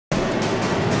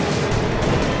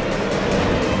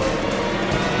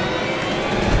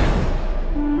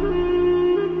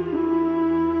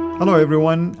Hello,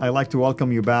 everyone. I'd like to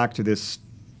welcome you back to this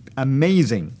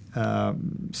amazing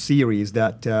series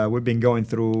that we've been going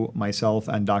through, myself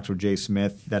and Dr. Jay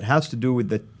Smith, that has to do with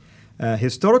the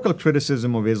historical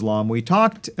criticism of Islam. We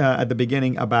talked at the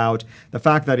beginning about the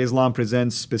fact that Islam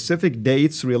presents specific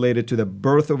dates related to the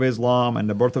birth of Islam and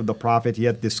the birth of the Prophet,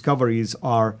 yet discoveries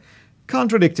are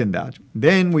contradicting that.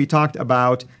 Then we talked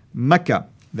about Mecca,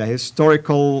 the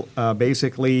historical,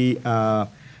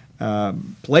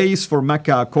 place for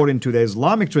Mecca according to the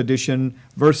Islamic tradition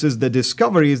versus the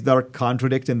discoveries that are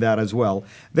contradicting that as well.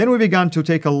 Then we began to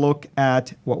take a look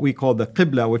at what we call the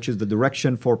Qibla, which is the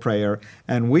direction for prayer.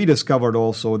 And we discovered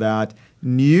also that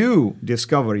new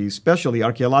discoveries, especially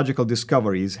archaeological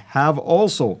discoveries, have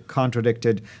also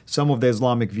contradicted some of the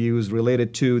Islamic views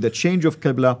related to the change of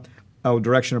Qibla, our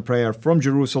direction of prayer, from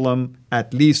Jerusalem,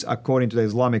 at least according to the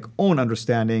Islamic own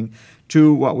understanding,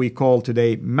 to what we call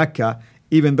today Mecca,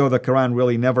 even though the Qur'an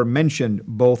really never mentioned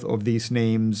both of these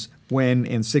names when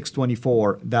in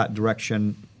 624 that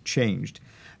direction changed.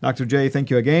 Dr. Jay, thank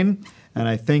you again. And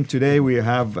I think today we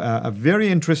have a very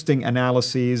interesting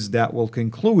analysis that will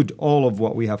conclude all of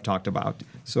what we have talked about.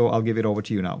 So I'll give it over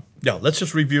to you now. Yeah, let's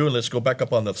just review and let's go back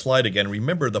up on the slide again.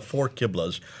 Remember the four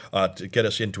Qiblas to get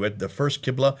us into it. The first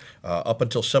Qibla, up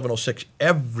until 706,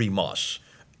 every mosque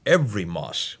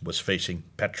was facing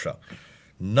Petra.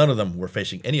 None of them were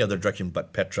facing any other direction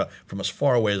but Petra, from as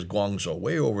far away as Guangzhou,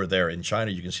 way over there in China.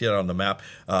 You can see that on the map.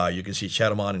 You can see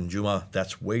Chataman and Juma.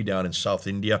 That's way down in South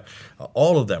India.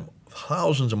 All of them,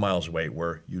 thousands of miles away,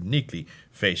 were uniquely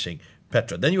facing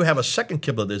Petra. Then you have a second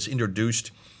Qibla that's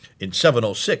introduced in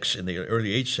 706, in the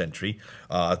early 8th century,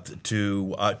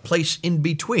 to place in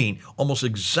between, almost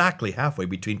exactly halfway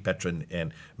between Petra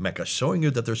and Mecca, showing you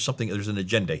that there's an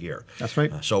agenda here. That's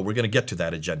right. So we're going to get to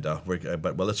that agenda,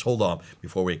 but let's hold on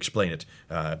before we explain it,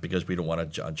 because we don't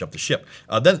want to jump the ship.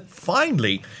 Then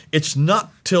finally, it's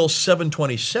not till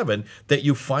 727 that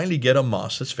you finally get a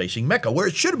mosque that's facing Mecca, where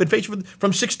it should have been facing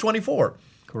from 624.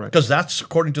 Correct. Because that's,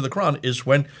 according to the Quran, is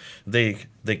when the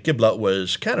Qibla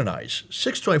was canonized.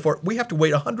 624, we have to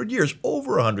wait 100 years,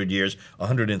 over 100 years,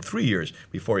 103 years,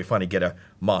 before we finally get a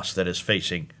mosque that is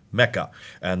facing Mecca.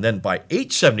 And then by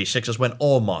 876 is when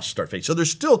all mosques start facing. So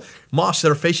there's still mosques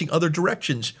that are facing other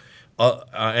directions.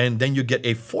 And then you get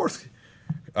a fourth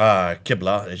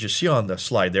Qibla, as you see on the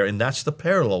slide there, and that's the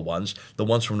parallel ones, the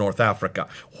ones from North Africa.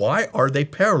 Why are they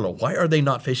parallel? Why are they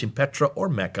not facing Petra or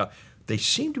Mecca? They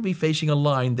seem to be facing a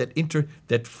line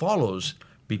that follows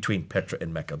between Petra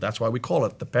and Mecca. That's why we call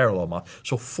it the parallel mosque.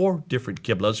 So four different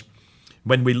Qiblas.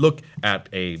 When we look at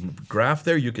a graph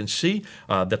there, you can see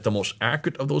that the most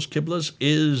accurate of those Qiblas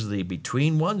is the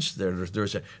between ones.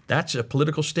 That's a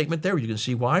political statement there. You can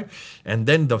see why. And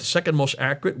then the second most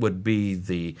accurate would be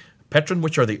the Petran,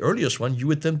 which are the earliest ones. You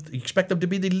would then expect them to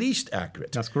be the least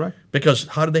accurate. That's correct. Because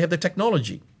how do they have the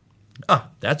technology?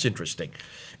 That's interesting.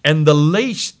 And the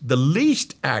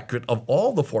least accurate of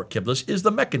all the four Qiblas is the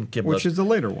Meccan Qibla. Which is the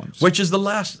later ones. Which is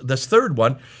the third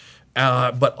one.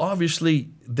 But obviously,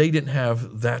 they didn't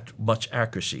have that much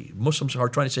accuracy. Muslims are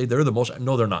trying to say they're the most.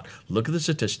 No, they're not. Look at the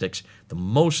statistics. The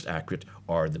most accurate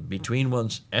are the between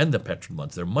ones and the Petran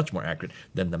ones. They're much more accurate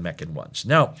than the Meccan ones.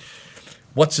 Now,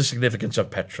 what's the significance of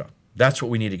Petra? That's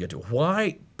what we need to get to.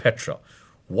 Why Petra?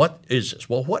 What is this?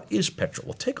 Well, what is Petra?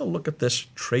 Well, take a look at this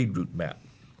trade route map.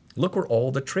 Look where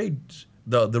all the trades,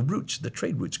 the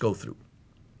trade routes go through.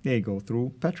 They go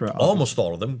through Petra. Almost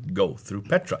all of them go through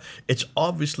Petra. It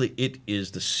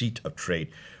is the seat of trade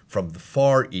from the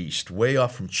Far East, way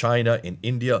off from China and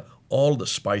India, all the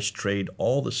spice trade,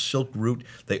 all the Silk Route,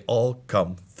 they all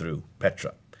come through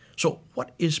Petra. So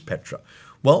what is Petra?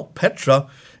 Well, Petra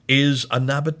is a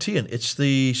Nabatean. It's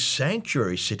the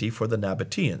sanctuary city for the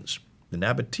Nabateans. The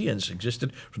Nabateans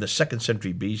existed from the 2nd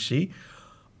century BC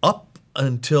up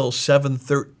until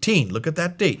 713. Look at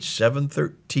that date,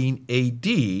 713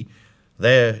 AD.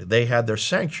 They had their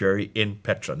sanctuary in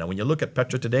Petra. Now, when you look at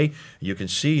Petra today, you can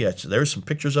see, there's some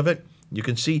pictures of it. You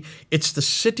can see it's the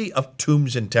city of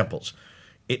tombs and temples.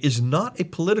 It is not a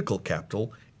political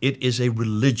capital. It is a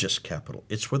religious capital.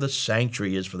 It's where the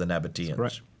sanctuary is for the Nabateans.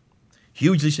 Right.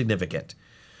 Hugely significant.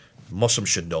 Muslims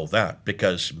should know that,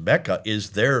 because Mecca is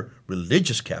their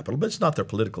religious capital, but it's not their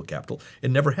political capital.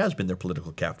 It never has been their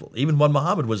political capital. Even when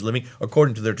Muhammad was living,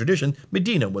 according to their tradition,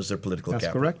 Medina was their political capital.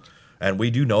 That's correct. And we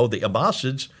do know the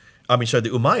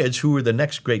Umayyads, who were the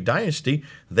next great dynasty,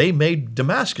 they made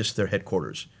Damascus their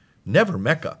headquarters, never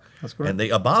Mecca. That's correct. And the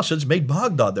Abbasids made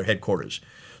Baghdad their headquarters.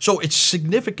 So it's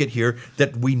significant here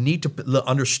that we need to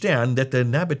understand that the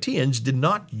Nabateans did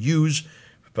not use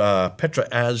Petra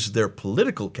as their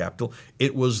political capital.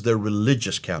 It was their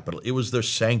religious capital. It was their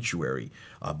sanctuary.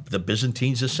 The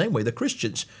Byzantines the same way. The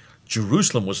Christians.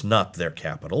 Jerusalem was not their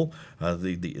capital.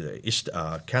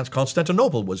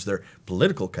 Constantinople was their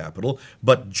political capital,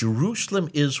 but Jerusalem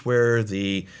is where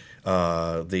the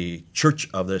Church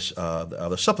of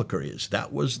the Sepulchre is.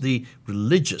 That was the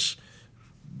religious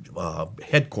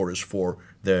headquarters for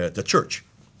the church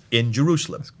in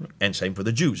Jerusalem, and same for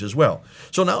the Jews as well.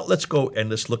 So now let's go and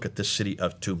let's look at this city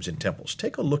of tombs and temples.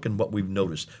 Take a look at what we've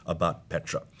noticed about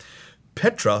Petra.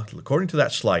 Petra, according to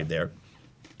that slide there,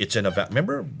 it's in a valley.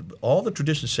 Remember, all the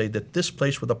traditions say that this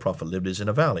place where the prophet lived is in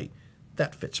a valley.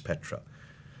 That fits Petra.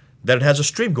 That it has a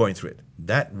stream going through it.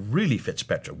 That really fits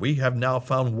Petra. We have now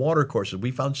found water courses.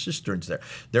 We found cisterns there.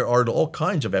 There are all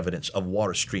kinds of evidence of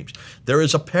water streams. There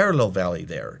is a parallel valley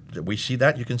there. We see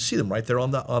that. You can see them right there on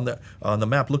the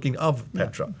map looking of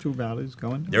Petra. Yeah, two valleys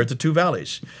going. There's the two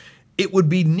valleys. It would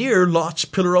be near Lot's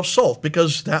pillar of salt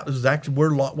because that is actually where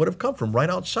Lot would have come from,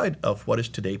 right outside of what is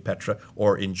today Petra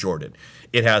or in Jordan.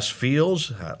 It has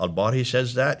fields. Al-Bari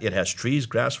says that. It has trees,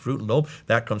 grass, fruit, and loam.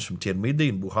 That comes from Tirmidhi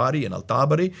and Bukhari and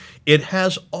Al-Tabari. It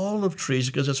has olive trees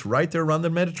because it's right there around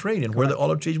the Mediterranean where the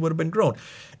olive trees would have been grown.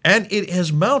 And it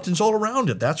has mountains all around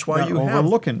it. That's why you have...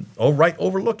 Overlooking. Oh, right,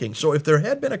 overlooking. So if there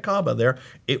had been a Kaaba there,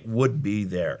 it would be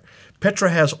there.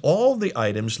 Petra has all the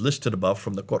items listed above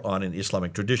from the Qur'an and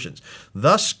Islamic traditions.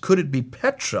 Thus, could it be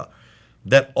Petra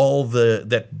that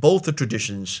both the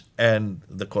traditions and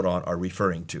the Qur'an are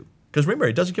referring to? Because remember,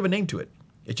 it doesn't give a name to it.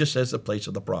 It just says the place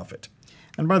of the prophet.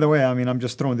 And by the way, I mean, I'm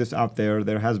just throwing this out there.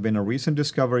 There has been a recent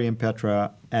discovery in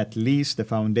Petra, at least the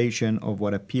foundation of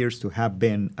what appears to have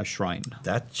been a shrine.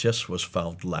 That just was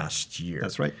found last year.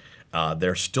 That's right.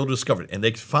 They're still discovered. And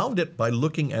they found it by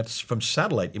looking at from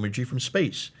satellite imagery from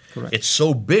space. Correct. It's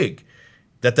so big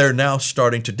that they're now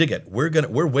starting to dig it.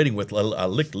 We're waiting with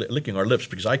licking our lips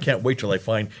because I can't wait till I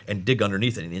find and dig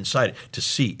underneath it and inside it to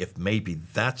see if maybe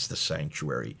that's the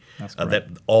sanctuary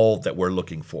that we're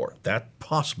looking for. That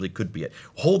possibly could be it.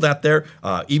 Hold that there.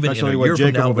 Even Especially in a year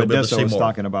from now, we'll be able to say was more.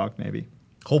 talking about, maybe.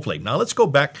 Hopefully. Now let's go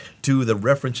back to the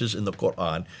references in the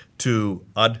Qur'an to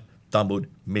Ad, Thamud,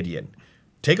 Midian.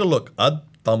 Take a look. Ad,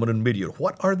 Thamud, and Midian.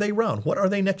 What are they around? What are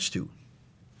they next to?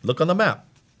 Look on the map.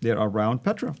 They're around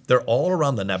Petra. They're all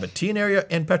around the Nabatean area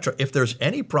and Petra. If there's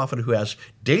any prophet who has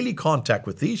daily contact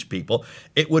with these people,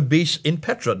 it would be in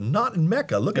Petra, not in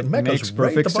Mecca. Look at Mecca. It makes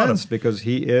perfect sense because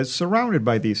he is surrounded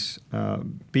by these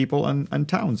people and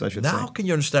towns, I should say. Now can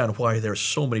you understand why there's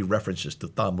so many references to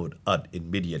Thamud, Ad, and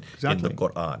Midian in the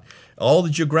Qur'an? All the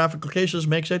geographical locations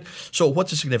makes it. So what's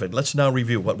the significance? Let's now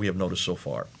review what we have noticed so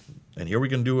far. And here we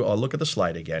can do, I'll look at the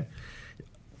slide again.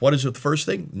 What is the first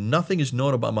thing? Nothing is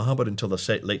known about Muhammad until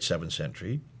the late 7th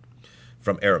century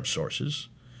from Arab sources.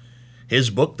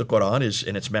 His book, the Qur'an, is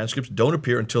in its manuscripts don't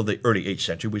appear until the early 8th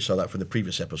century. We saw that from the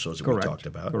previous episodes that we talked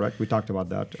about. Correct. We talked about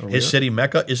that earlier. His city,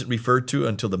 Mecca, isn't referred to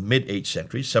until the mid-8th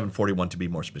century, 741 to be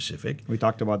more specific. We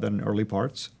talked about that in early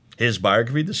parts. His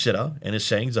biography, the CIRA, and his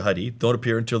sayings, the Hadith, don't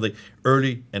appear until the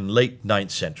early and late 9th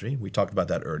century. We talked about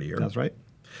that earlier. That's right.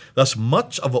 Thus,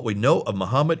 much of what we know of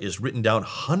Muhammad is written down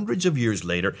hundreds of years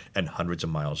later and hundreds of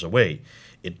miles away.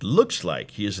 It looks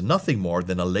like he is nothing more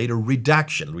than a later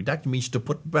redaction. Redaction means to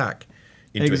put back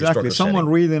into a historical setting. Someone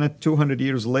reading it 200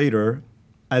 years later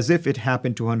as if it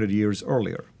happened 200 years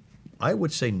earlier. I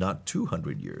would say not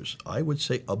 200 years. I would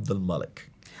say Abdul Malik.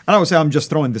 And I would say I'm just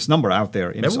throwing this number out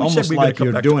there. It's almost like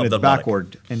you're doing it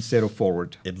backward instead of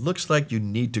forward. It looks like you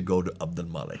need to go to Abdul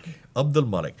Malik. Abdul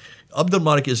Malik. Abdul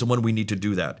Malik is the one we need to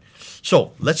do that.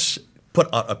 So let's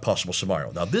put out a possible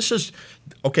scenario. Now this is,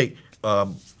 okay,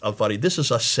 Al Fadi, this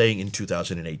is us saying in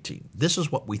 2018. This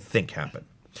is what we think happened.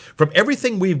 From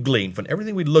everything we've gleaned, from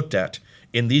everything we looked at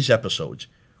in these episodes,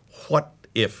 what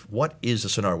is the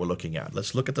scenario we're looking at?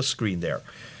 Let's look at the screen there.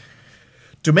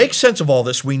 To make sense of all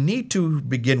this, we need to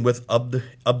begin with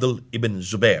Abdul ibn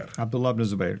Zubair. Abdullah ibn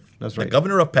Zubair, that's right. The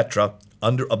governor of Petra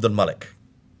under Abdul Malik,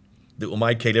 the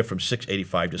Umayyad Caliph from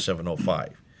 685 to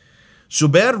 705.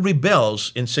 Zubair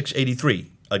rebels in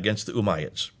 683 against the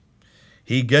Umayyads.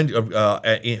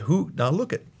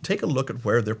 Take a look at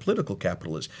where their political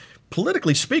capital is.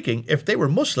 Politically speaking, if they were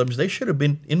Muslims, they should have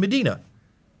been in Medina.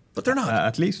 But they're not.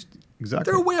 At least,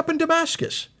 exactly. They're way up in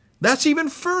Damascus. That's even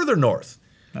further north.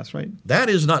 That's right. That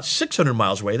is not 600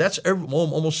 miles away. That's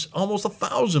almost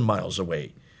 1,000 miles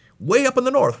away. Way up in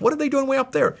the north. What are they doing way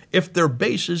up there if their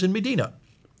base is in Medina,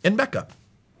 in Mecca?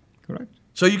 Correct.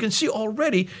 So you can see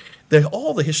already that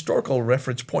all the historical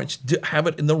reference points have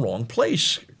it in the wrong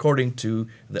place according to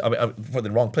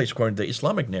the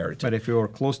Islamic narrative. But if you're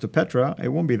close to Petra, it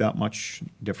won't be that much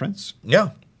difference. Yeah.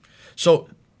 So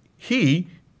he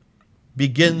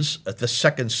begins at the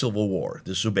Second Civil War,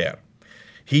 the Zubair.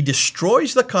 He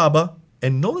destroys the Kaaba,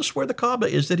 and notice where the Kaaba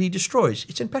is that he destroys.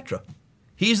 It's in Petra.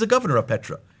 He's the governor of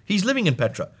Petra. He's living in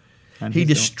Petra. And he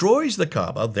destroys the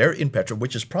Kaaba there in Petra,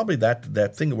 which is probably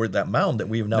that thing where that mound that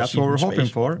we have now seen. That's what we're hoping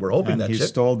for. We're hoping that's it. And he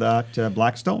stole that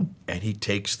black stone. And he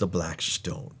takes the black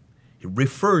stone. He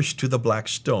refers to the black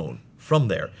stone from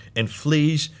there and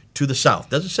flees to the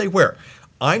south. Doesn't say where.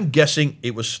 I'm guessing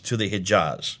it was to the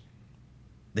Hijaz.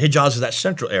 The Hijaz is that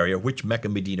central area which Mecca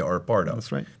and Medina are a part of.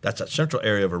 That's right. That's that central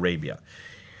area of Arabia.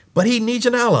 But he needs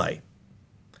an ally.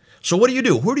 So what do you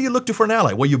do? Who do you look to for an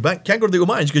ally? Well, you can't go to the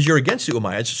Umayyads because you're against the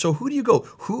Umayyads. So who do you go?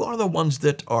 Who are the ones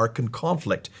that are in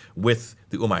conflict with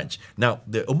the Umayyads? Now,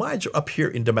 the Umayyads are up here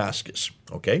in Damascus,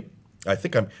 okay? I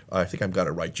think I've got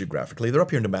it right geographically. They're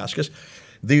up here in Damascus.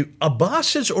 The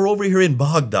Abbasids are over here in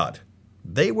Baghdad.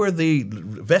 They were the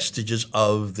vestiges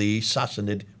of the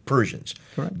Sassanid Persians.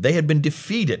 Correct. They had been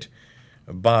defeated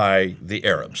by the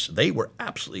Arabs. They were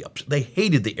absolutely upset. They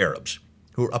hated the Arabs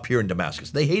who were up here in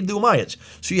Damascus. They hated the Umayyads.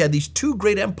 So you had these two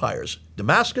great empires,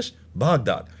 Damascus,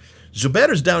 Baghdad. Zubair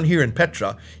is down here in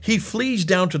Petra. He flees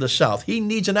down to the south. He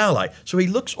needs an ally. So he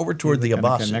looks over toward the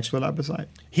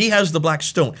Abbasids. He has the black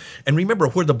stone. And remember,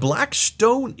 where the black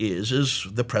stone is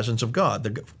the presence of God.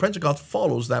 The presence of God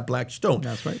follows that black stone.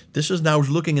 That's right. This is now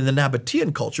looking in the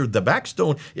Nabatean culture. The black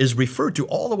stone is referred to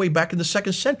all the way back in the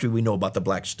 2nd century. We know about the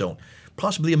black stone,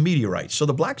 possibly a meteorite. So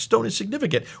the black stone is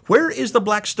significant. Where is the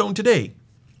black stone today?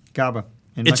 Kaaba.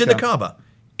 It's in the Kaaba,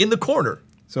 in the corner.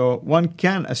 So one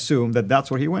can assume that that's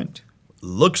where he went.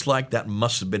 Looks like that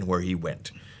must have been where he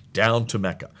went, down to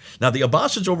Mecca. Now the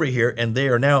Abbasids over here, and they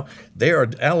are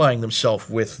allying themselves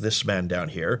with this man down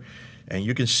here, and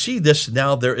you can see this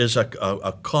now. There is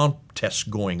a contest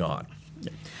going on.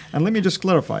 And let me just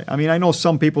clarify. I mean, I know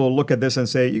some people will look at this and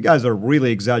say, "You guys are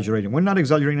really exaggerating." We're not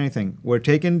exaggerating anything. We're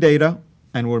taking data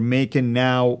and we're making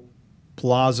now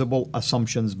plausible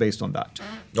assumptions based on that.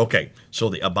 Okay, so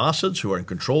the Abbasids, who are in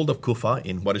control of Kufa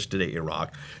in what is today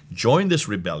Iraq, join this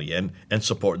rebellion and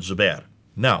support Zubair.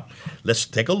 Now, let's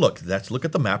take a look. Let's look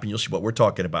at the map and you'll see what we're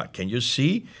talking about. Can you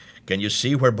see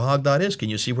where Baghdad is? Can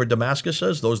you see where Damascus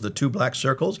is? Those are the two black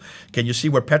circles. Can you see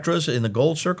where Petra is in the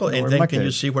gold circle? And then can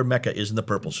you see where Mecca is in the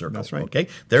purple circle? That's right. Okay,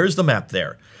 there's the map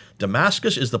there.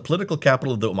 Damascus is the political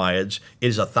capital of the Umayyads. It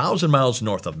is 1,000 miles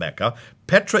north of Mecca.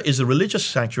 Petra is a religious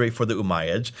sanctuary for the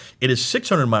Umayyads. It is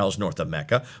 600 miles north of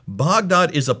Mecca.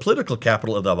 Baghdad is the political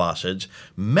capital of the Abbasids.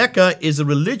 Mecca is the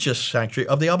religious sanctuary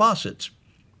of the Abbasids.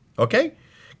 Okay?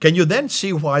 Can you then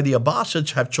see why the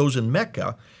Abbasids have chosen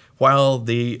Mecca while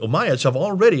the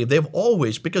Umayyads they've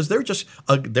always, because they're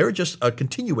just a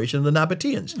continuation of the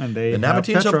Nabateans. And the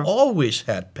Nabateans have always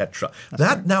had Petra.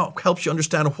 That now helps you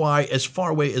understand why, as far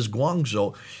away as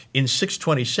Guangzhou in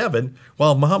 627,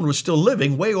 while Muhammad was still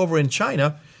living way over in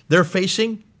China, they're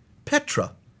facing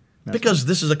Petra. Because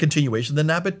this is a continuation of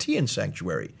the Nabatean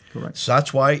sanctuary. Correct. So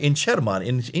that's why in Cherman,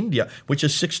 in India, which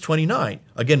is 629,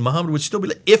 again, Muhammad would still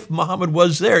be, if Muhammad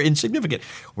was there, insignificant.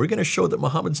 We're going to show that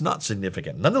Muhammad's not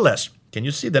significant. Nonetheless, can you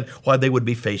see then why they would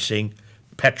be facing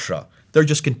Petra? They're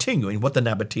just continuing what the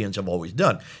Nabateans have always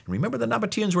done. And remember, the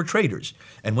Nabateans were traders.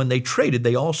 And when they traded,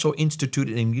 they also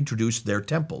instituted and introduced their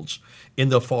temples in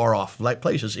the far-off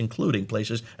places, including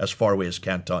places as far away as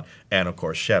Canton and, of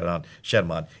course,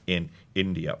 Sherman in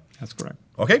India. That's correct.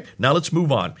 Okay, now let's move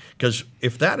on. Because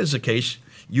if that is the case,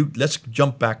 let's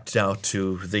jump back now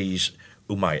to these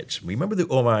Umayyads. Remember the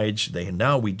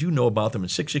Umayyads, we do know about them. In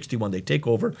 661, they take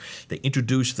over. They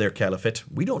introduce their caliphate.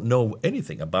 We don't know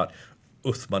anything about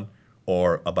Uthman,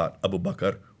 or about Abu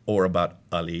Bakr, or about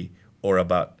Ali, or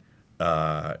about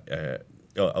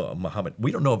Muhammad.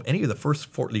 We don't know of any of the first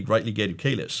four rightly gated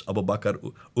caliphs, Abu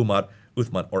Bakr, Umar,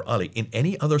 Uthman, or Ali, in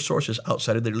any other sources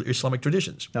outside of the Islamic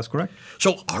traditions. That's correct.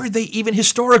 So are they even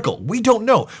historical? We don't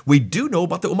know. We do know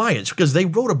about the Umayyads because they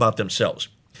wrote about themselves.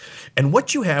 And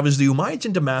what you have is the Umayyads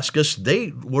in Damascus,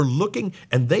 they were looking,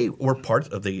 and they were part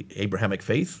of the Abrahamic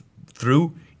faith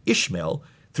through Ishmael,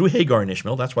 through Hagar and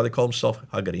Ishmael. That's why they call themselves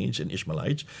Hagarines and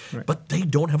Ishmaelites. Right. But they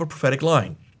don't have a prophetic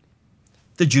line.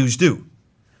 The Jews do.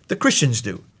 The Christians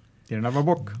do. They don't have a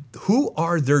book. Who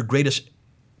are their greatest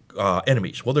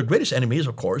enemies? Well, their greatest enemies,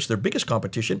 of course, their biggest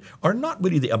competition are not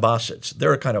really the Abbasids.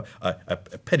 They're a kind of a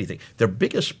petty thing. Their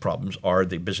biggest problems are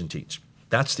the Byzantines.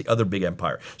 That's the other big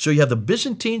empire. So you have the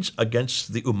Byzantines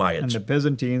against the Umayyads. And the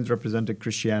Byzantines represented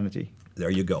Christianity. There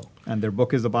you go. And their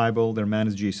book is the Bible, their man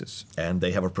is Jesus. And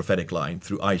they have a prophetic line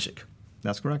through Isaac.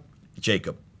 That's correct.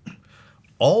 Jacob.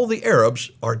 All the Arabs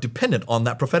are dependent on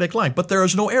that prophetic line, but there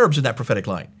is no Arabs in that prophetic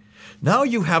line. Now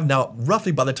you have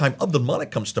roughly by the time Abdul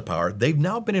Malik comes to power, they've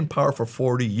now been in power for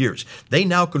 40 years. They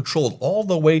now controlled all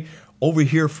the way over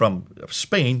here from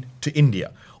Spain to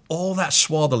India. All that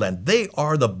swath of land. They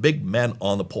are the big men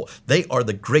on the pole. They are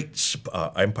the great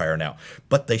empire now.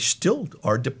 But they still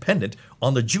are dependent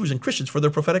on the Jews and Christians for their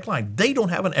prophetic line. They don't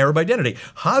have an Arab identity.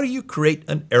 How do you create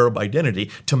an Arab identity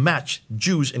to match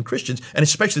Jews and Christians, and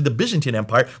especially the Byzantine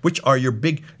Empire, which are your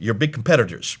big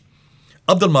competitors?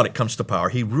 Abdul Malik comes to power.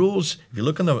 He rules, if you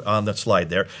look on the slide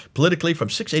there, politically from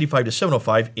 685 to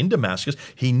 705 in Damascus.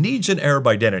 He needs an Arab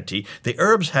identity. The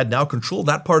Arabs had now controlled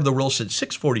that part of the world since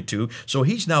 642, so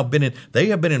they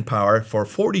have been in power for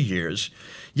 40 years.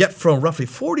 Yet from a roughly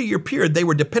 40-year period, they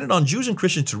were dependent on Jews and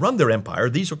Christians to run their empire.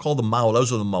 These are called the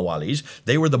Maulas or the Mawalis.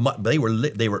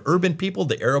 They were urban people.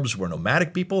 The Arabs were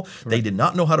nomadic people. Right. They did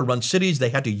not know how to run cities. They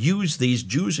had to use these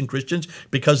Jews and Christians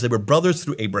because they were brothers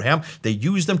through Abraham. They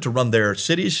used them to run their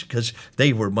cities because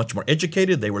they were much more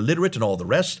educated. They were literate and all the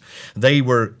rest. They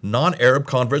were non-Arab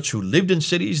converts who lived in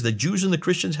cities. The Jews and the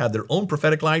Christians had their own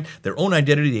prophetic line, their own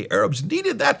identity. The Arabs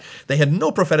needed that. They had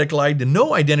no prophetic line,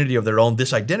 no identity of their own.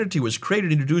 This identity was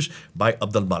created introduced by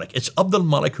Abdul Malik. It's Abdul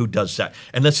Malik who does that.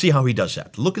 And let's see how he does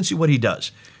that. Look and see what he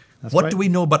does. What do we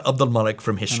know about Abdul Malik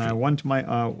from history? And I want my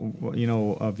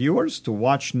viewers to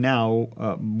watch now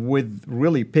with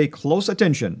really pay close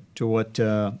attention to what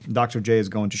Dr. Jay is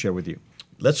going to share with you.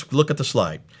 Let's look at the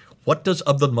slide. What does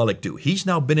Abdul Malik do? He's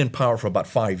now been in power for about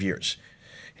 5 years.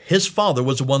 His father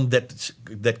was the one that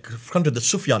confronted the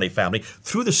Sufyani family,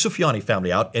 threw the Sufyani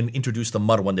family out, and introduced the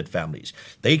Marwanid families.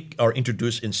 They are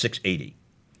introduced in 680.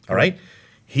 All right?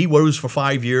 He rules for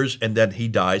 5 years, and then he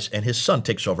dies, and his son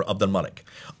takes over, Abdul Malik.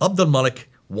 Abdul Malik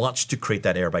wants to create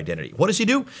that Arab identity. What does he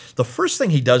do? The first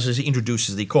thing he does is he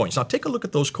introduces the coins. Now, take a look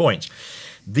at those coins.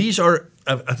 These are,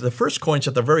 the first coins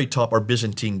at the very top are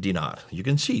Byzantine dinar. You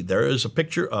can see there is a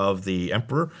picture of the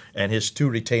emperor and his two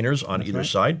retainers on either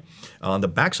side. On the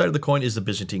back side of the coin is the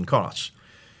Byzantine cross.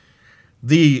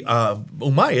 The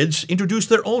Umayyads introduced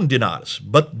their own dinars,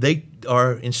 but they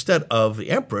are, instead of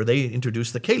the emperor, they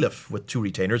introduced the caliph with two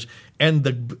retainers, and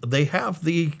they have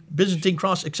the Byzantine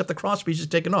cross, except the cross piece is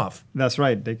taken off. That's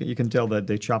right. You can tell that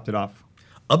they chopped it off.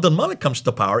 Abdul Malik comes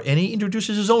to power, and he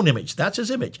introduces his own image. That's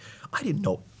his image. I didn't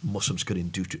know Muslims could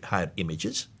have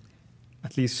images.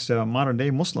 At least modern-day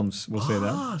Muslims will say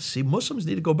that. See, Muslims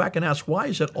need to go back and ask, why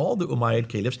is it all the Umayyad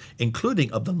caliphs,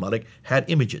 including Abdul Malik, had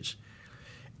images?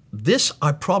 This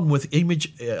problem with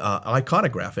image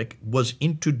iconographic was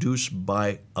introduced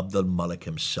by Abdul Malik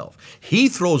himself. He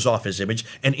throws off his image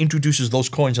and introduces those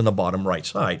coins on the bottom right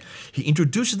side. He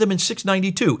introduces them in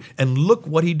 692, and look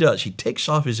what he does. He takes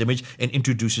off his image and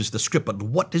introduces the script. But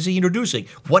what is he introducing?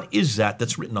 What is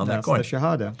that's written on that coin? That's the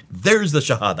Shahada. There's the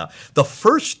Shahada. The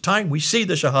first time we see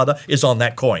the Shahada is on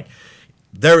that coin.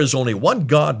 There is only one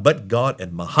God but God,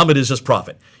 and Muhammad is his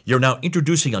prophet. You're now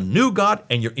introducing a new God,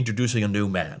 and you're introducing a new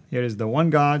man. Here is the one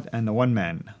God and the one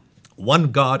man.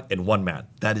 One God and one man.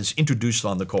 That is introduced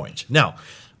on the coins. Now,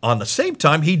 on the same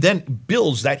time, he then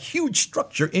builds that huge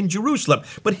structure in Jerusalem.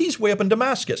 But he's way up in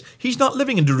Damascus. He's not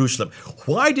living in Jerusalem.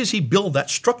 Why does he build that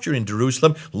structure in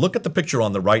Jerusalem? Look at the picture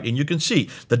on the right, and you can see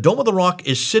the Dome of the Rock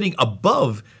is sitting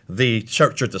above the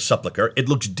Church of the Sepulchre. It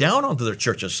looks down onto the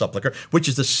Church of the Sepulchre, which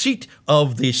is the seat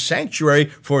of the sanctuary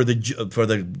for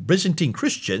the Byzantine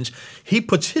Christians. He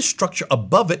puts his structure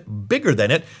above it, bigger than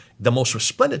it, the most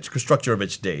resplendent structure of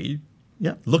its day,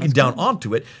 looking down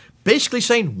onto it, basically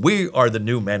saying, we are the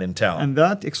new men in town. And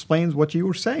that explains what you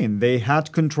were saying. They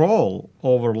had control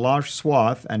over large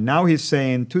swath, and now he's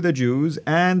saying to the Jews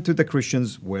and to the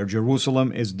Christians, where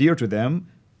Jerusalem is dear to them,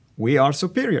 we are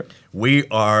superior. We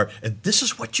are, and this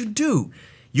is what you do.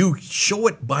 You show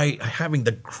it by having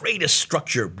the greatest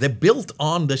structure. They're built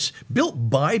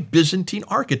by Byzantine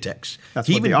architects. That's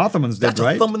what the Ottomans did, right?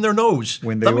 That's a thumb in their nose.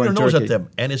 When they were in nose Turkey. at them.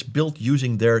 And it's built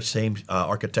using their same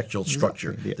architectural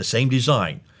structure, the same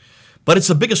design. But it's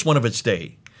the biggest one of its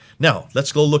day. Now,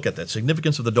 let's go look at the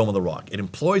significance of the Dome of the Rock. It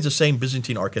employs the same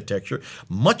Byzantine architecture,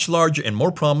 much larger and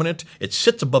more prominent. It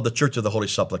sits above the Church of the Holy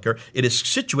Sepulchre. It is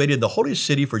situated in the holiest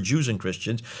city for Jews and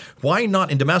Christians. Why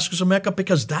not in Damascus or Mecca?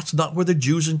 Because that's not where the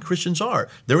Jews and Christians are.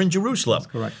 They're in Jerusalem.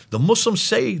 That's correct. The Muslims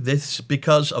say this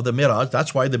because of the Miraj.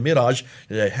 That's why the Miraj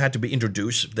had to be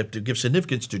introduced to give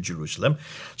significance to Jerusalem.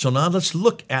 So now let's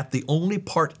look at the only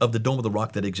part of the Dome of the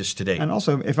Rock that exists today. And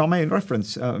also, if I may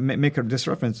reference, make this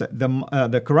reference,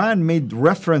 the Quran made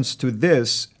reference to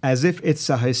this as if it's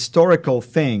a historical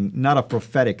thing, not a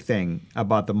prophetic thing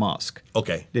about the mosque.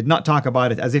 Okay. Did not talk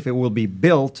about it as if it will be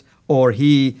built or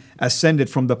he ascended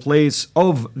from the place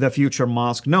of the future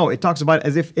mosque. No, it talks about it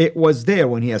as if it was there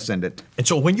when he ascended. And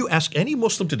so when you ask any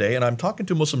Muslim today, and I'm talking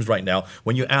to Muslims right now,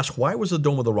 when you ask why was the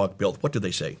Dome of the Rock built, what do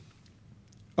they say?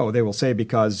 Oh, they will say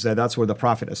because that's where the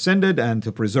Prophet ascended and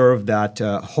to preserve that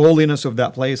holiness of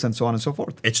that place and so on and so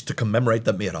forth. It's to commemorate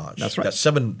the Mi'raj. That's right.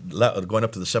 That's going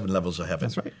up to the 7 levels of heaven.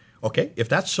 That's right. Okay, if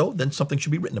that's so, then something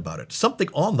should be written about it. Something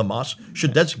on the mosque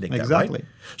should designate Exactly. that, right?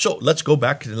 So let's go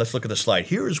back and let's look at the slide.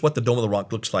 Here is what the Dome of the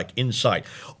Rock looks like inside.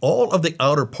 All of the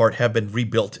outer part have been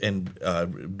rebuilt and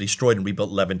destroyed and rebuilt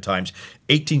 11 times.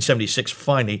 1876,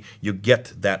 finally, you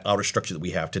get that outer structure that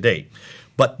we have today.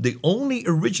 But the only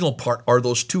original part are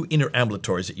those 2 inner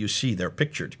ambulatories that you see there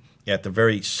pictured at the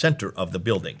very center of the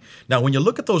building. Now, when you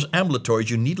look at those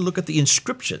ambulatories, you need to look at the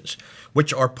inscriptions,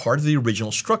 which are part of the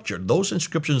original structure. Those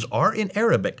inscriptions are in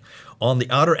Arabic on the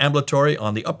outer ambulatory,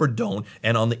 on the upper dome,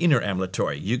 and on the inner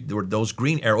ambulatory. Those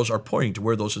green arrows are pointing to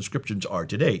where those inscriptions are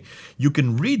today. You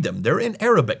can read them. They're in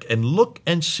Arabic, and look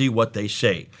and see what they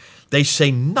say. They say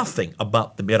nothing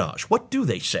about the Miraj. What do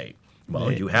they say?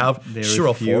 Well, you have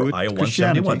Surah 4, Ayah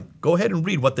 171. Go ahead and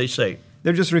read what they say.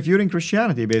 They're just refuting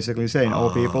Christianity, basically saying, "O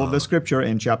people of the Scripture,"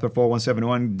 in chapter 4,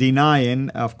 171, denying,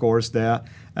 of course, the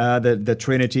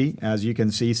Trinity, as you can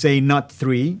see, saying not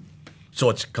 3. So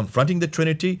it's confronting the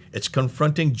Trinity, it's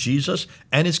confronting Jesus,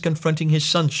 and it's confronting his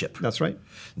sonship. That's right.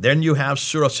 Then you have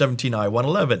Surah 17, Ayah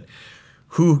 111.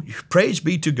 Who, praise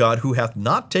be to God, who hath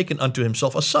not taken unto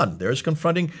himself a son. There's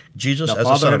confronting Jesus as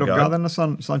a son of God. And the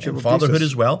sonship of fatherhood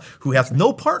Jesus. as well. Who hath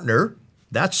no partner.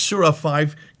 That's Surah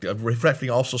 5, reflecting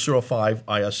also Surah 5,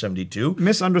 Ayah 72.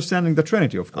 Misunderstanding the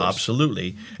Trinity, of course.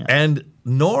 Absolutely. Yeah. And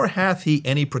nor hath he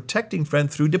any protecting friend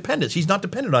through dependence. He's not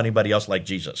dependent on anybody else like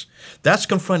Jesus. That's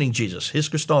confronting Jesus, his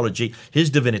Christology, his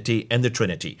divinity, and the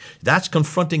Trinity. That's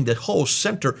confronting the whole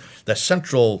central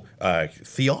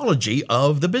theology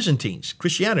of the Byzantines,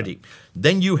 Christianity.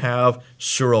 Then you have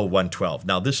Surah 112.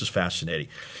 Now, this is fascinating.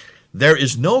 There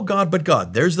is no God but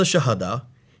God. There's the Shahada.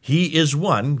 He is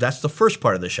one. That's the first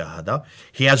part of the Shahada.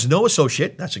 He has no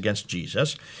associate. That's against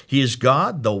Jesus. He is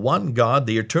God, the one God,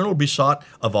 the eternal besought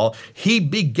of all. He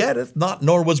begetteth not,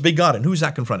 nor was begotten. Who's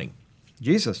that confronting?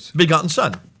 Jesus. Begotten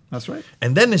Son. That's right.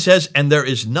 And then it says, and there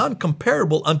is none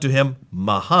comparable unto him.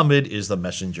 Muhammad is the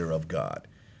messenger of God.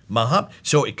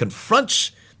 So it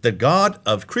confronts the God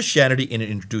of Christianity, and it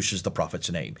introduces the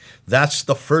prophet's name. That's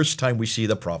the first time we see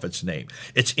the prophet's name.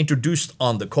 It's introduced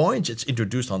on the coins. It's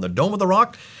introduced on the Dome of the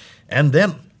Rock. And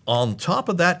then on top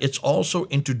of that, it's also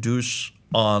introduced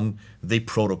on the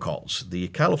protocols, the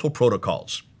caliphal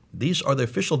protocols. These are the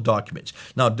official documents.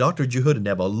 Now, Dr. Jehud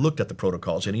Neva looked at the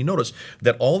protocols, and he noticed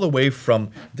that all the way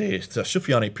from the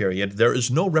Sufyani period, there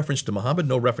is no reference to Muhammad,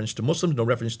 no reference to Muslims, no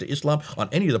reference to Islam on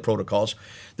any of the protocols.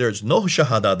 There's no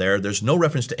Shahada there. There's no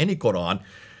reference to any Qur'an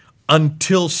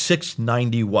until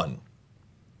 691.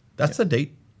 That's the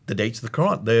date. The dates of the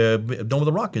Quran, the Dome of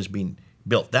the Rock is being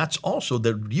built. That's also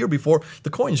the year before the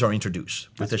coins are introduced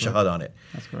with the Shahada on it.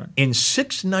 That's correct. In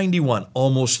 691,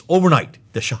 almost overnight,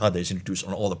 the Shahada is introduced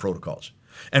on all the protocols.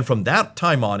 And from that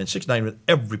time on, in 691,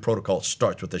 every protocol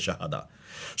starts with the Shahada.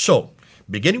 So,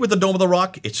 beginning with the Dome of the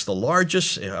Rock, it's the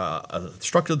largest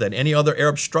structure than any other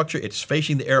Arab structure. It's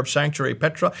facing the Arab sanctuary,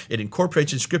 Petra. It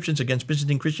incorporates inscriptions against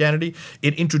Byzantine Christianity.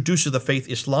 It introduces the faith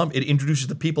Islam. It introduces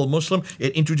the people Muslim.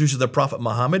 It introduces the Prophet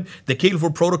Muhammad. The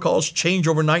Caliphal protocols change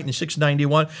overnight in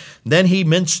 691. Then he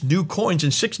mints new coins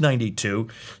in 692.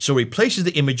 So he replaces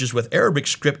the images with Arabic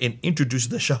script and introduces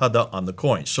the Shahada on the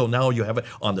coins. So now you have it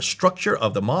on the structure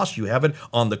of the mosque, you have it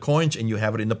on the coins, and you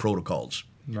have it in the protocols.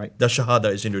 Right. The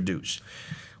Shahada is introduced.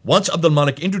 Once Abdul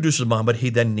Malik introduces Muhammad,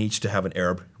 he then needs to have an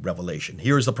Arab revelation.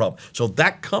 Here is the problem. So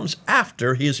that comes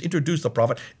after he has introduced the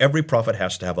Prophet. Every prophet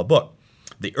has to have a book.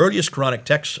 The earliest Quranic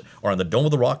texts are on the Dome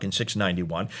of the Rock in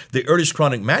 691. The earliest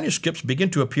Quranic manuscripts begin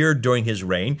to appear during his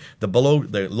reign. The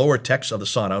lower texts of the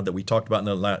Sana that we talked about in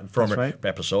the former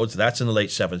episodes, that's in the late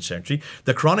 7th century.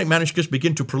 The Quranic manuscripts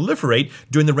begin to proliferate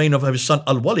during the reign of his son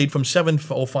Al-Walid from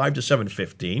 705 to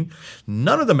 715.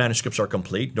 None of the manuscripts are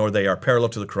complete, nor they are parallel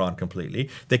to the Quran completely.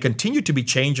 They continue to be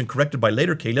changed and corrected by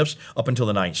later caliphs up until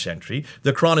the 9th century.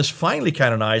 The Quran is finally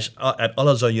canonized at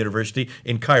Al-Azhar University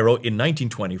in Cairo in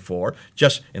 1924,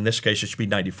 just in this case, it should be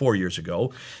 94 years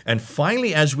ago. And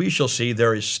finally, as we shall see,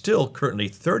 there is still currently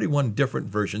 31 different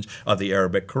versions of the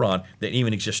Arabic Quran that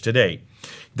even exist today.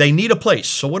 They need a place.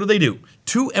 So what do?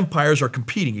 Two empires are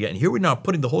competing again. Here we're now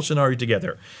putting the whole scenario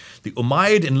together. The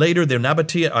Umayyad and later their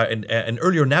an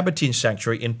earlier Nabatean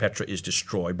sanctuary in Petra is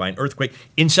destroyed by an earthquake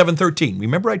in 713.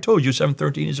 Remember I told you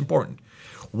 713 is important.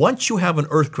 Once you have an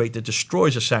earthquake that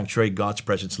destroys a sanctuary, God's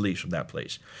presence leaves from that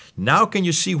place. Now can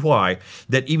you see why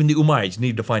that even the Umayyads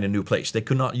needed to find a new place? They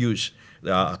could not use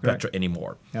Petra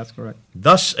anymore. That's correct.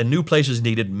 Thus, a new place is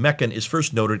needed. Mecca is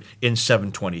first noted in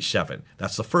 727.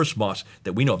 That's the first mosque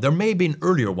that we know of. There may be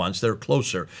earlier ones that are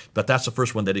closer, but that's the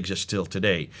first one that exists still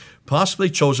today. Possibly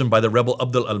chosen by the rebel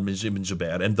Abdul ibn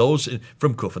Zubair and those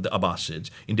from Kufa, the Abbasids,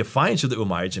 in defiance of the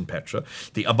Umayyads in Petra.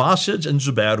 The Abbasids and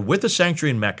Zubair, with the sanctuary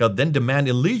in Mecca, then demand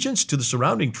allegiance to the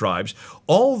surrounding tribes.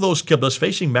 All those qiblas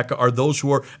facing Mecca are those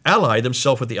who are allied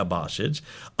themselves with the Abbasids.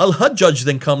 Al-Hajjaj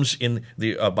then comes in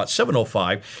about 705.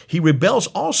 He rebels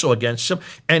also against them,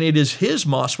 and it is his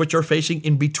mosques which are facing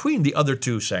in between the other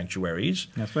two sanctuaries.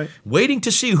 That's right. Waiting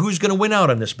to see who's going to win out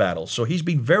in this battle. So he's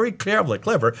been very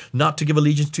clever not to give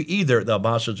allegiance to either the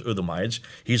Abbasids or the Umayyads.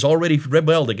 He's already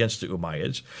rebelled against the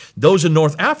Umayyads. Those in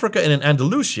North Africa and in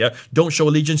Andalusia don't show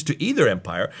allegiance to either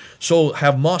empire, so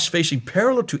have mosques facing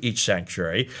parallel to each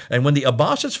sanctuary. And when the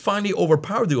Abbasids finally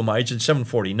overpowered the Umayyads in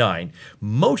 749,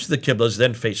 most of the qiblas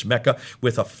then face Mecca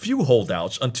with a few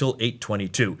holdouts until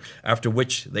 822, after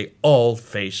which they all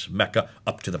face Mecca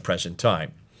up to the present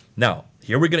time. Now,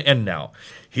 here we're going to end now.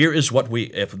 Here is what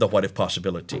the what if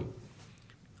possibility.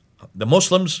 The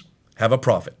Muslims have a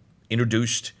prophet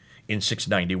introduced in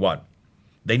 691.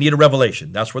 They need a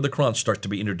revelation. That's where the Qur'an starts to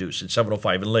be introduced in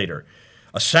 705 and later.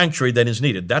 A sanctuary then is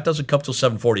needed. That doesn't come till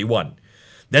 741.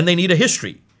 Then they need a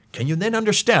history. Can you then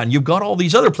understand? You've got all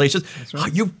these other places.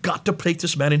 Right. You've got to place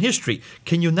this man in history.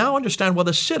 Can you now understand why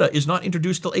the CIRA is not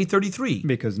introduced till 833?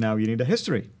 Because now you need a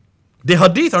history. The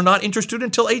Hadith are not introduced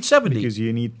until 870. Because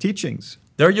you need teachings.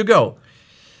 There you go.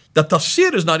 The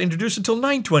Tafsir is not introduced until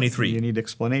 923. You need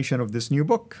explanation of this new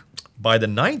book. By the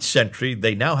 9th century,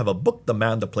 they now have a book, the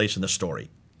man, the place, and the story.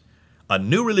 A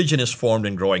new religion is formed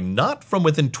and growing, not from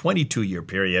within 22-year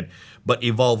period, but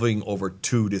evolving over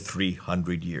 200 to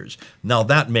 300 years. Now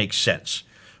that makes sense.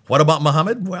 What about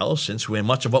Muhammad? Well, since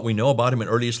much of what we know about him in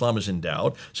early Islam is in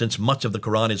doubt, since much of the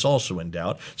Quran is also in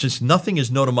doubt, since nothing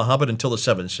is known of Muhammad until the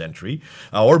 7th century,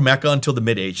 or Mecca until the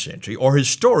mid-8th century, or his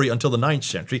story until the 9th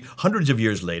century, hundreds of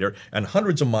years later and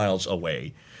hundreds of miles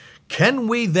away, can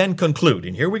we then conclude,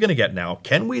 and here we're going to get now,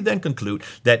 can we then conclude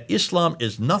that Islam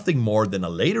is nothing more than a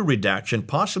later redaction,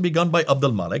 possibly begun by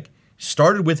Abdul Malik,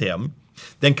 started with him,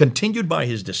 then continued by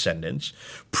his descendants,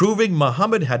 proving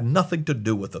Muhammad had nothing to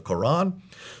do with the Quran?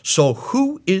 So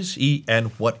who is he and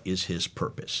what is his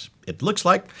purpose? It looks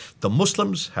like the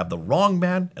Muslims have the wrong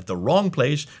man at the wrong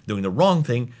place, doing the wrong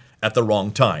thing at the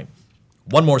wrong time.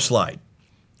 One more slide.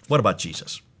 What about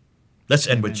Jesus? Let's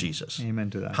end with Jesus. Amen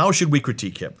to that. How should we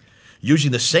critique him?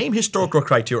 Using the same historical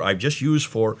criteria I've just used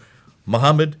for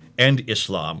Muhammad and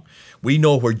Islam. We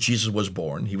know where Jesus was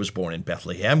born. He was born in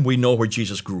Bethlehem. We know where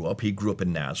Jesus grew up. He grew up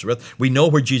in Nazareth. We know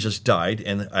where Jesus died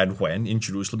and when in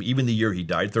Jerusalem, even the year he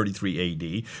died, 33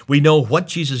 AD. We know what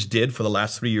Jesus did for the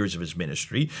last 3 years of his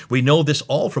ministry. We know this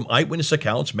all from eyewitness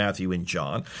accounts, Matthew and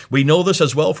John. We know this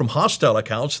as well from hostile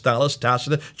accounts, Thallus,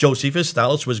 Tacitus, Josephus.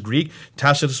 Thallus was Greek,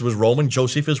 Tacitus was Roman,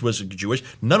 Josephus was Jewish.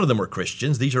 None of them were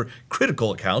Christians. These are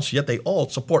critical accounts, yet they all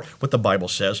support what the Bible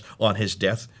says on his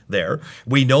death there.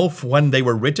 We know when they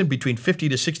were written between 50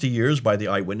 to 60 years by the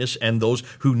eyewitness and those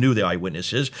who knew the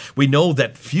eyewitnesses. We know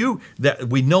that few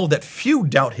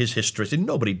doubt his historicity.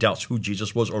 Nobody doubts who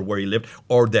Jesus was or where he lived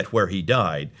or that where he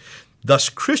died. Thus,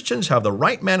 Christians have the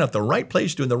right man at the right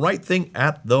place doing the right thing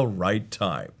at the right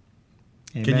time.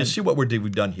 Amen. Can you see what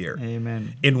we've done here?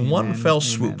 Amen. In one fell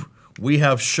swoop, we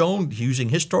have shown using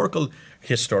we've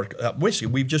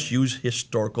just used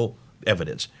historical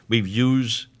evidence. We've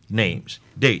used names,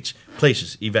 dates,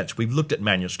 places, events. We've looked at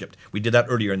manuscript. We did that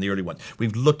earlier in the early ones.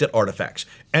 We've looked at artifacts.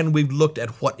 And we've looked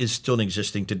at what is still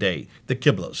existing today, the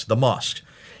qiblas, the mosques.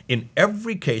 In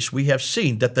every case, we have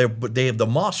seen that the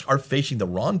mosques are facing the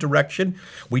wrong direction.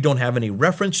 We don't have any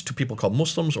reference to people called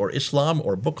Muslims or Islam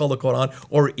or a book called the Quran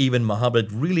or even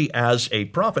Muhammad really as a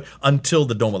prophet until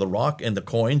the Dome of the Rock and the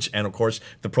coins and, of course,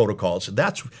 the protocols.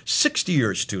 That's 60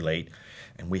 years too late.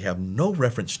 And we have no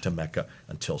reference to Mecca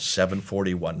until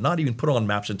 741, not even put on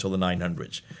maps until the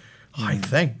 900s. I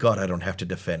thank God I don't have to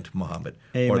defend Muhammad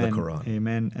or the Quran.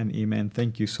 Amen and amen.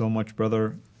 Thank you so much,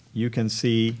 brother. You can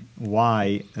see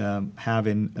why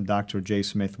having Dr. Jay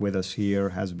Smith with us here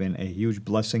has been a huge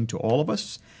blessing to all of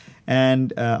us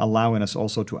and allowing us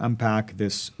also to unpack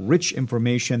this rich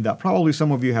information that probably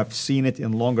some of you have seen it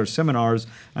in longer seminars,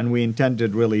 and we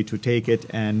intended really to take it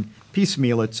and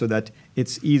piecemeal it so that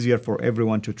it's easier for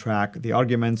everyone to track the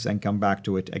arguments and come back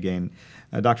to it again.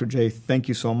 Dr. Jay, thank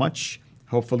you so much.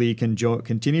 Hopefully you can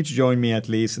continue to join me at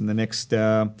least in the next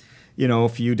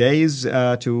few days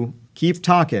to keep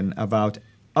talking about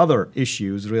other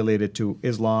issues related to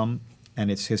Islam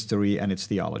and its history and its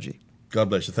theology. God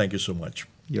bless you. Thank you so much.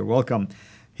 You're welcome.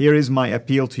 Here is my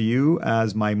appeal to you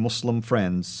as my Muslim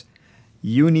friends.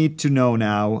 You need to know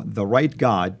now the right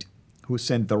God who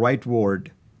sent the right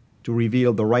word to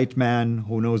reveal the right man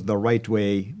who knows the right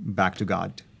way back to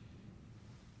God.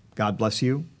 God bless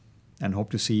you, and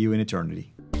hope to see you in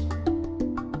eternity.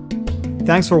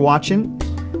 Thanks for watching.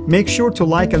 Make sure to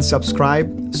like and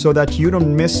subscribe so that you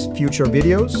don't miss future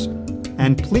videos.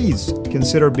 And please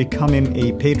consider becoming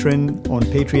a patron on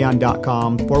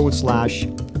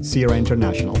patreon.com/CIRA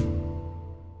International.